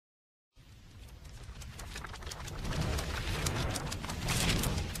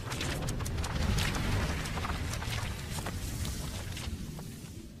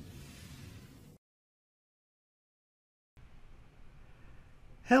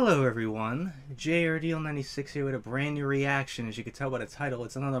Hello everyone, JRDL96 here with a brand new reaction. As you can tell by the title,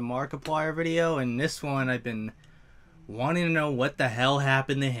 it's another Markiplier video, and this one I've been wanting to know what the hell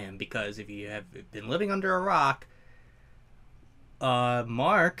happened to him, because if you have been living under a rock,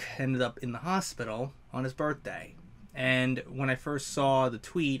 Mark ended up in the hospital on his birthday. And when I first saw the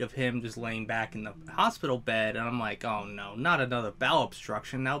tweet of him just laying back in the hospital bed, and I'm like, oh no, not another bowel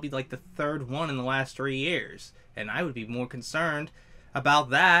obstruction. That would be like the third one in the last 3 years, and I would be more concerned about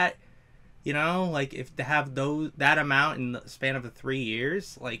that, you know, like if to have that amount in the span of the 3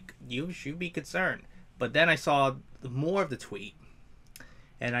 years, like you should be concerned. But then I saw more of the tweet,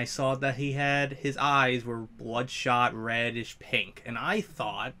 and I saw that his eyes were bloodshot reddish pink, and I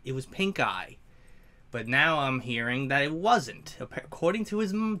thought it was pink eye. But now I'm hearing that it wasn't. According to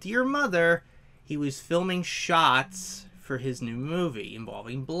his dear mother, he was filming shots for his new movie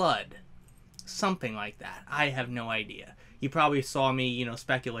involving blood. Something like that. I have no idea. You probably saw me, you know,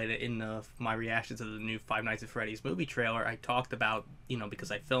 speculate it in my reaction to the new Five Nights at Freddy's movie trailer. I talked about, you know,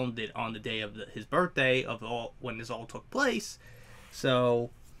 because I filmed it on the day of his birthday, when this all took place. So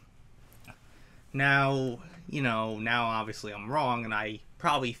now, you know, now obviously I'm wrong, and I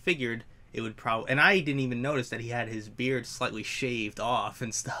probably figured it would and I didn't even notice that he had his beard slightly shaved off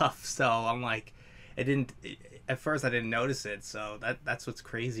and stuff. So I'm like, at first I didn't notice it. So that's what's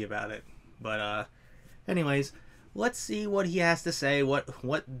crazy about it. But anyways, let's see what he has to say. What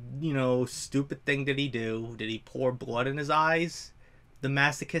you know, stupid thing did he do? Did he pour blood in his eyes? The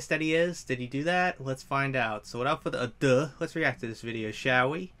masochist that he is? Did he do that? Let's find out. So without further ado, let's react to this video,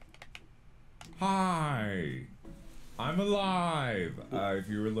 shall we? Hi, I'm alive. If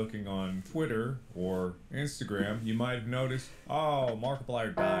you were looking on Twitter or Instagram, you might have noticed, oh,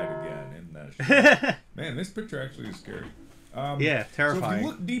 Markiplier died again. Isn't that a shame? Man, this picture actually is scary. Yeah, terrifying. So if you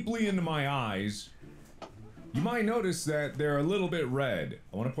look deeply into my eyes, you might notice that they're a little bit red.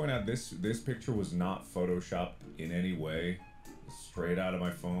 I want to point out this picture was not photoshopped in any way. Straight out of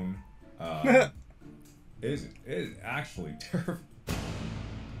my phone. It is actually terrifying.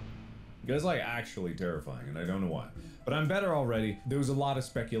 It's like actually terrifying, and I don't know why. But I'm better already. There was a lot of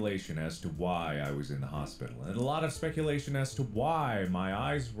speculation as to why I was in the hospital, and a lot of speculation as to why my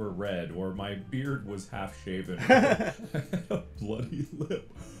eyes were red, or my beard was half shaven, or I had a bloody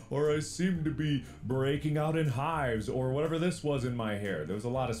lip, or I seemed to be breaking out in hives, or whatever this was in my hair. There was a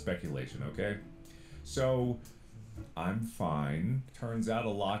lot of speculation, okay? So I'm fine. Turns out a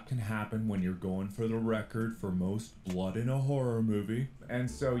lot can happen when you're going for the record for most blood in a horror movie. And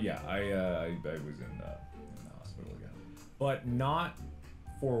so yeah, I was in the hospital again, but not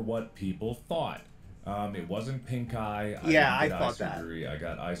for what people thought. It wasn't pink eye. Yeah, I thought that. I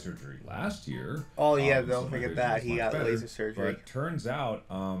got eye surgery last year. Oh yeah, don't forget that. He got laser surgery. But turns out,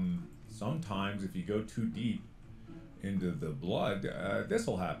 sometimes if you go too deep into the blood, this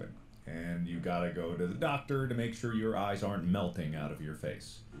will happen. And you gotta go to the doctor to make sure your eyes aren't melting out of your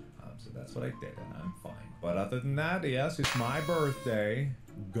face. So that's what I did, and I'm fine. But other than that, yes, it's my birthday.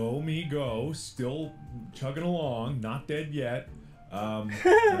 Go me go. Still chugging along. Not dead yet.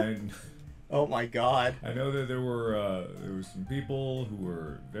 And oh my God. I know that there were some people who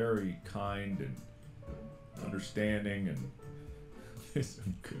were very kind and understanding, and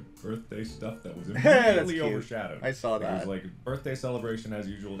some good birthday stuff that was immediately overshadowed. I saw that. It was like birthday celebration as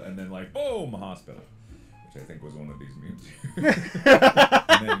usual, and then like boom, hospital, which I think was one of these memes.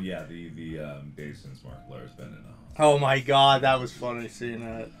 And then yeah, the days since Markiplier's been in a hospital. Oh my God, that was funny seeing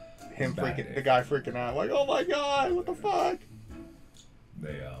that. Him freaking, the guy freaking out, like, oh my God, what the fuck?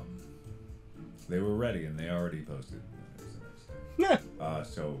 They were ready, and they already posted.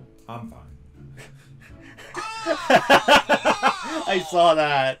 So I'm fine. I saw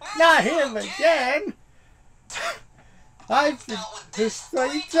that. Not him again. I've been this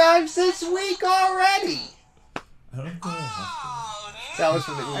 3 times this week already. I don't know. That was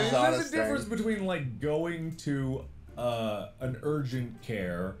from the there's a difference between like going to an urgent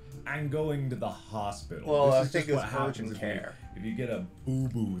care and going to the hospital. Well, I think it's urgent care. If you get a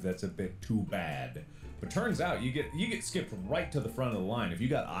boo-boo that's a bit too bad. But turns out you get skipped right to the front of the line. If you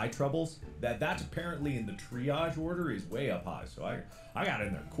got eye troubles, that's apparently in the triage order is way up high. So I got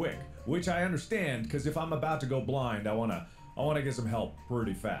in there quick, which I understand, because if I'm about to go blind, I wanna get some help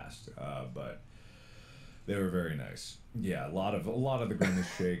pretty fast. But they were very nice. Yeah, a lot of the grimace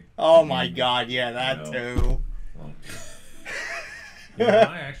shake. Oh my God, yeah, that too. Well, when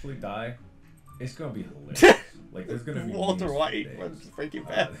I actually die, it's gonna be hilarious. Like there's gonna be Walter White was freaking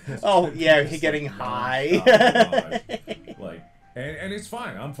bad. Oh yeah, he getting high. Like, and it's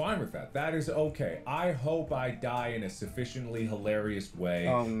fine. I'm fine with that. That is okay. I hope I die in a sufficiently hilarious way.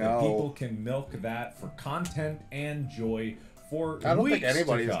 Oh no. That people can milk that for content and joy for I don't think weeks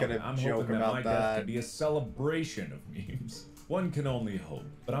anybody's to come. gonna I'm joke hoping that about my death could be a celebration of memes. One can only hope,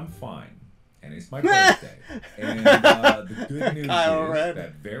 but I'm fine. And it's my birthday. And the good news is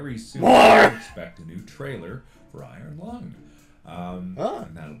that very soon I expect a new trailer for Iron Lung.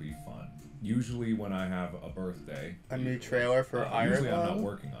 And that'll be fun. Usually when I have a birthday... A new trailer for Iron Lung? Usually I'm not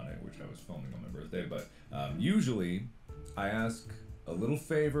working on it, which I was filming on my birthday, but usually I ask a little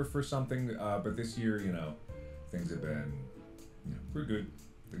favor for something, but this year, you know, things have been, you know, pretty good.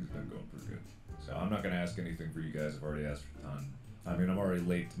 Things have been going pretty good. So I'm not going to ask anything for you guys. I've already asked a ton. I mean, I'm already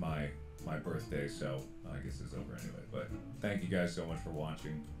late to my birthday, so I guess it's over anyway. But thank you guys so much for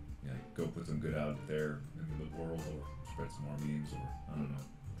watching. Yeah, go put some good out there in the world, or spread some more memes, or I don't know,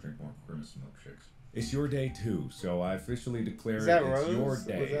 drink more Christmas milkshakes. It's your day too, so I officially declare it's your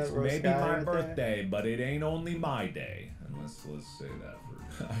day. It's maybe my birthday, but it ain't only my day. And let's say that for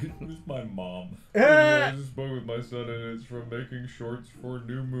it's my mom. I just spoke with my son, and it's from making shorts for a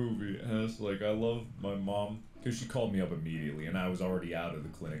new movie. And it's like, I love my mom. Because she called me up immediately, and I was already out of the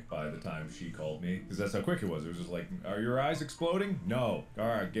clinic by the time she called me. Because that's how quick it was. It was just like, are your eyes exploding? No. All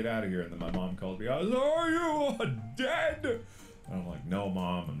right, get out of here. And then my mom called me. I was like, are you dead? And I'm like, no,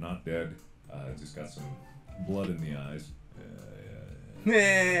 Mom, I'm not dead. I just got some blood in the eyes.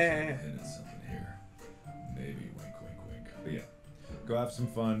 Yeah. Something here. Maybe wink, wink, wink. But yeah. Go have some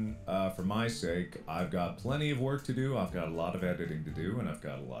fun. For my sake, I've got plenty of work to do. I've got a lot of editing to do, and I've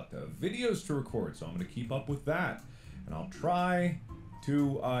got a lot of videos to record, so I'm going to keep up with that. And I'll try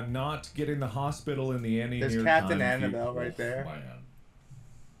to not get in the hospital in the any near time. There's Captain Annabelle right there.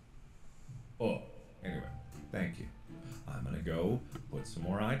 Oh, anyway, thank you. I'm going to go put some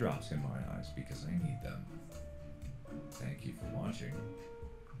more eye drops in my eyes because I need them. Thank you for watching.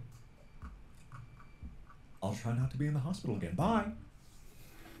 I'll try not to be in the hospital again. Bye.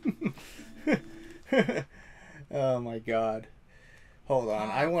 Oh my god. Hold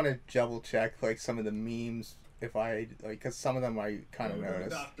on. I want to double check like some of the memes if I like, because some of them I kind of noticed.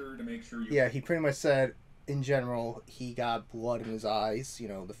 Doctor to make sure you... Yeah, he pretty much said in general he got blood in his eyes, you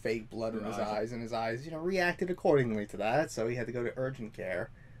know, the fake blood in his eyes, and his eyes, you know, reacted accordingly to that, so he had to go to urgent care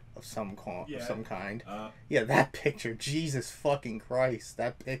of some kind. Yeah, that picture, Jesus fucking Christ,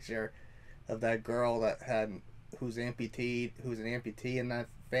 that picture of that girl that had who's an amputee in that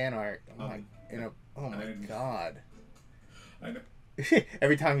fan art. Oh my god. I know.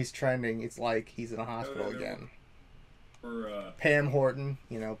 Every time he's trending, it's like he's in a hospital again. Pam Horton,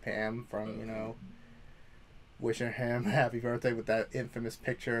 you know, Pam from, you know, wishing him happy birthday with that infamous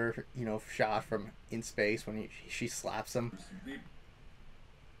picture, you know, shot from in space when she slaps him.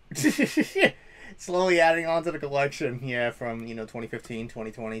 Slowly adding on to the collection, yeah, from, you know, 2015,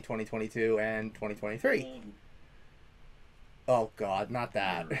 2020, 2022, and 2023. Oh god, not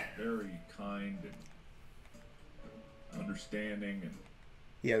that. Very kind and understanding, and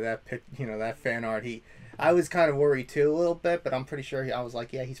yeah, that fan art. I was kind of worried too a little bit, but I'm pretty sure I was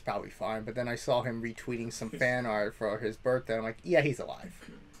like, yeah, he's probably fine. But then I saw him retweeting some fan art for his birthday. I'm like, yeah, he's alive.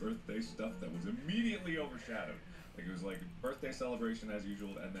 Birthday stuff that was immediately overshadowed. Like it was like birthday celebration as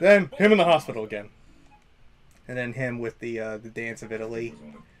usual, and then him in the hospital again. And then him with the dance of Italy.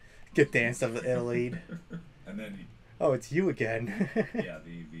 Get dance of Italy. And then he... Oh, it's you again. Yeah,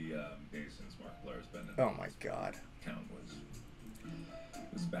 the days since Markiplier's been in. Oh my god. Count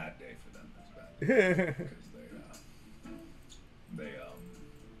it was a bad day for them. It was a bad day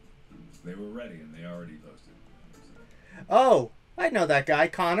because they were ready and they already posted. Oh, I know that guy,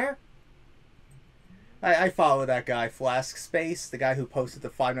 Connor. I follow that guy, Flask Space, the guy who posted the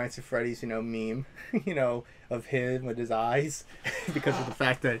Five Nights at Freddy's, you know, meme, you know, of him with his eyes, because of the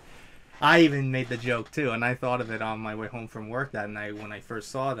fact that I even made the joke too, and I thought of it on my way home from work that night when I first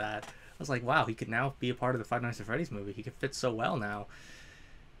saw that. I was like, wow, he could now be a part of the Five Nights at Freddy's movie. He could fit so well now.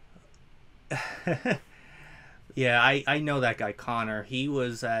 Yeah, I know that guy, Connor. He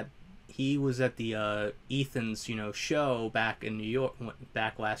was at the Ethan's, you know, show back in New York,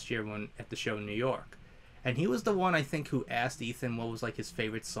 back last year at the show in New York. And he was the one, I think, who asked Ethan what was, like, his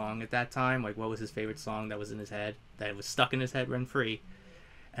favorite song at that time. Like, what was his favorite song that was in his head, that was stuck in his head rent-free.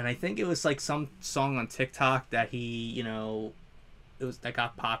 And I think it was, like, some song on TikTok that he, you know, that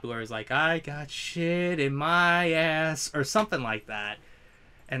got popular. It was like, I got shit in my ass, or something like that.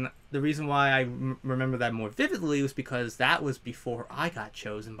 And the reason why I remember that more vividly was because that was before I got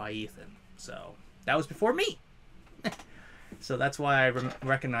chosen by Ethan. So, that was before me. So that's why I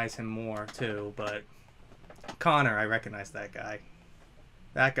recognize him more, too, but... Connor, I recognize that guy.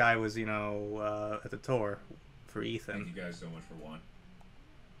 That guy was, you know, at the tour for Ethan. Thank you guys so much for watching.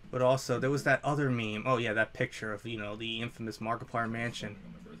 But also, there was that other meme. Oh, yeah, that picture of, you know, the infamous Markiplier mansion.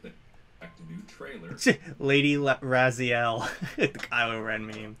 the new trailer. Lady Raziel, the Kylo Ren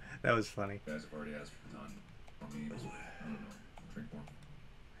meme. That was funny. You guys have already asked for none. I don't know. Drink more.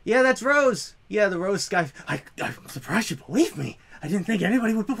 Yeah, that's Rose. Yeah, the Rose guy. I'm surprised you believe me. I didn't think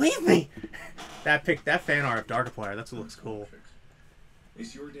anybody would believe me. That fan art of Darkiplier. That's what looks cool.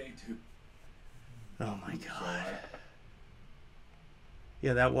 It's your day too. Oh my god.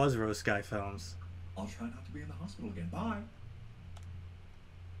 Yeah, that was Rose Sky Films. I'll try not to be in the hospital again. Bye.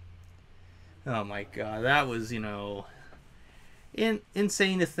 Oh my god, that was,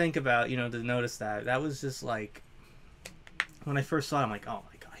 insane to think about, to notice that. That was just like, when I first saw it, I'm like, oh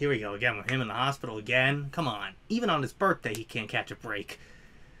my god, here we go again with him in the hospital again. Come on. Even on his birthday, he can't catch a break.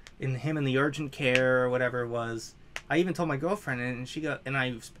 In him in the urgent care or whatever it was. I even told my girlfriend, and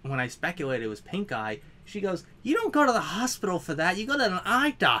when I speculated it was pink eye, she goes, you don't go to the hospital for that. You go to an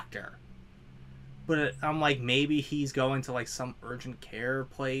eye doctor. But I'm like, maybe he's going to like some urgent care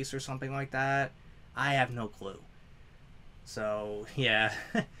place or something like that. I have no clue. So, yeah.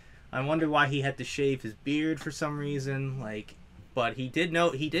 I wonder why he had to shave his beard for some reason. But he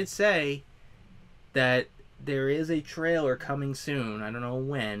did say that there is a trailer coming soon. I don't know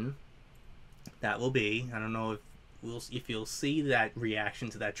when that will be. I don't know if you'll see that reaction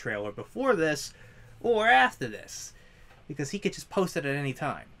to that trailer before this or after this. Because he could just post it at any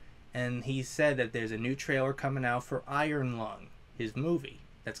time. And he said that there's a new trailer coming out for Iron Lung, his movie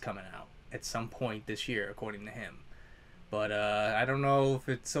that's coming out at some point this year, according to him. But I don't know if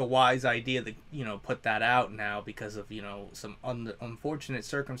it's a wise idea to, put that out now because of, some unfortunate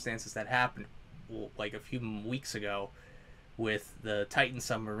circumstances that happened like a few weeks ago with the Titan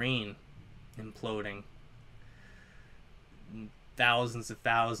submarine imploding thousands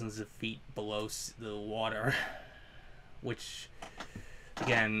of feet below the water, which,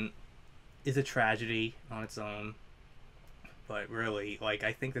 again, is a tragedy on its own. But really,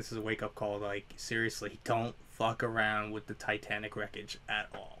 I think this is a wake-up call. Seriously, don't fuck around with the Titanic wreckage at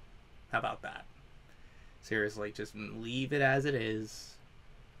all. How about that? Seriously, just leave it as it is.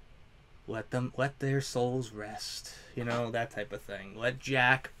 Let their souls rest. That type of thing. Let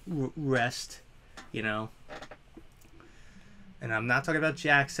Jack rest. And I'm not talking about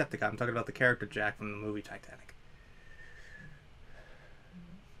Jacksepticeye. I'm talking about the character Jack from the movie Titanic.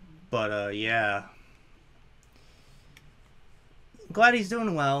 But, yeah. Glad he's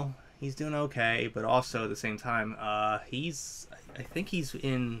doing well. He's doing okay, but also at the same time, I think he's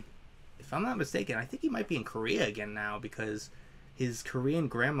in, if I'm not mistaken, I think he might be in Korea again now because his Korean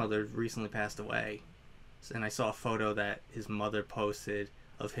grandmother recently passed away. And I saw a photo that his mother posted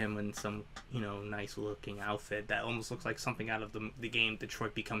of him in some, nice looking outfit that almost looks like something out of the game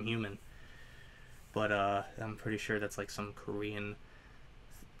Detroit Become Human. But I'm pretty sure that's like some Korean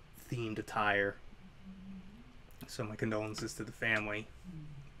themed attire. So my condolences to the family.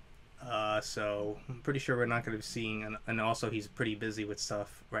 So I'm pretty sure we're not going to be seeing, and also he's pretty busy with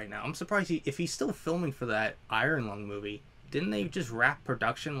stuff right now. I'm surprised if he's still filming for that Iron Lung movie. Didn't they just wrap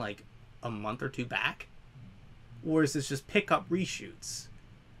production like a month or two back? Or is this just pick-up reshoots?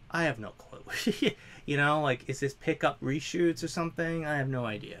 I have no clue. Is this pick-up reshoots or something? I have no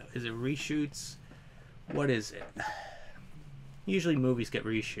idea. Is it reshoots? What is it? Usually movies get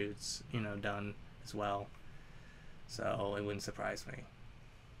reshoots, done as well. So it wouldn't surprise me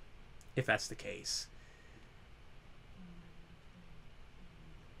if that's the case.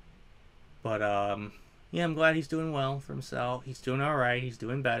 But, yeah, I'm glad he's doing well for himself. He's doing alright. He's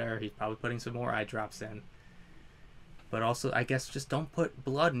doing better. He's probably putting some more eye drops in. But also, I guess, just don't put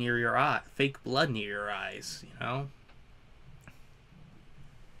blood near your eye. Fake blood near your eyes,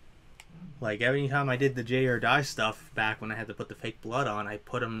 Like, every time I did the J or Die stuff back when I had to put the fake blood on, I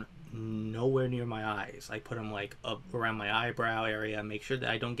put them nowhere near my eyes. I put them, up around my eyebrow area. Make sure that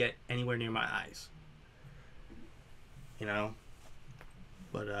I don't get anywhere near my eyes.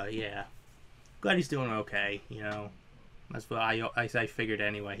 But, yeah. Glad he's doing okay, That's what I figured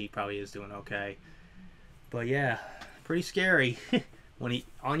anyway. He probably is doing okay. But, yeah. Pretty scary. When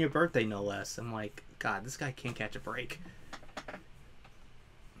on your birthday, no less. I'm like, God, this guy can't catch a break.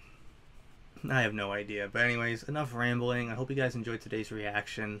 I have no idea. But anyways, enough rambling. I hope you guys enjoyed today's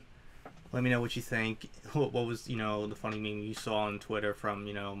reaction. Let me know what you think. What was, the funny meme you saw on Twitter from,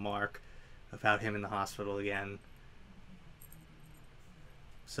 Mark about him in the hospital again.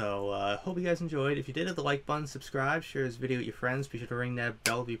 So, hope you guys enjoyed. If you did, hit the like button, subscribe, share this video with your friends. Be sure to ring that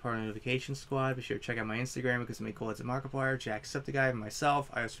bell to be part of the notification squad. Be sure to check out my Instagram because I make cool ads at Markiplier, Jacksepticeye, and myself.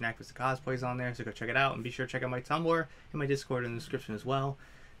 I also connect with the cosplays on there, so go check it out. And be sure to check out my Tumblr and my Discord in the description as well.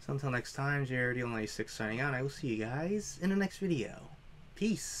 So until next time, Jared, only 6 signing out. I will see you guys in the next video.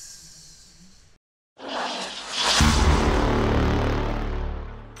 Peace.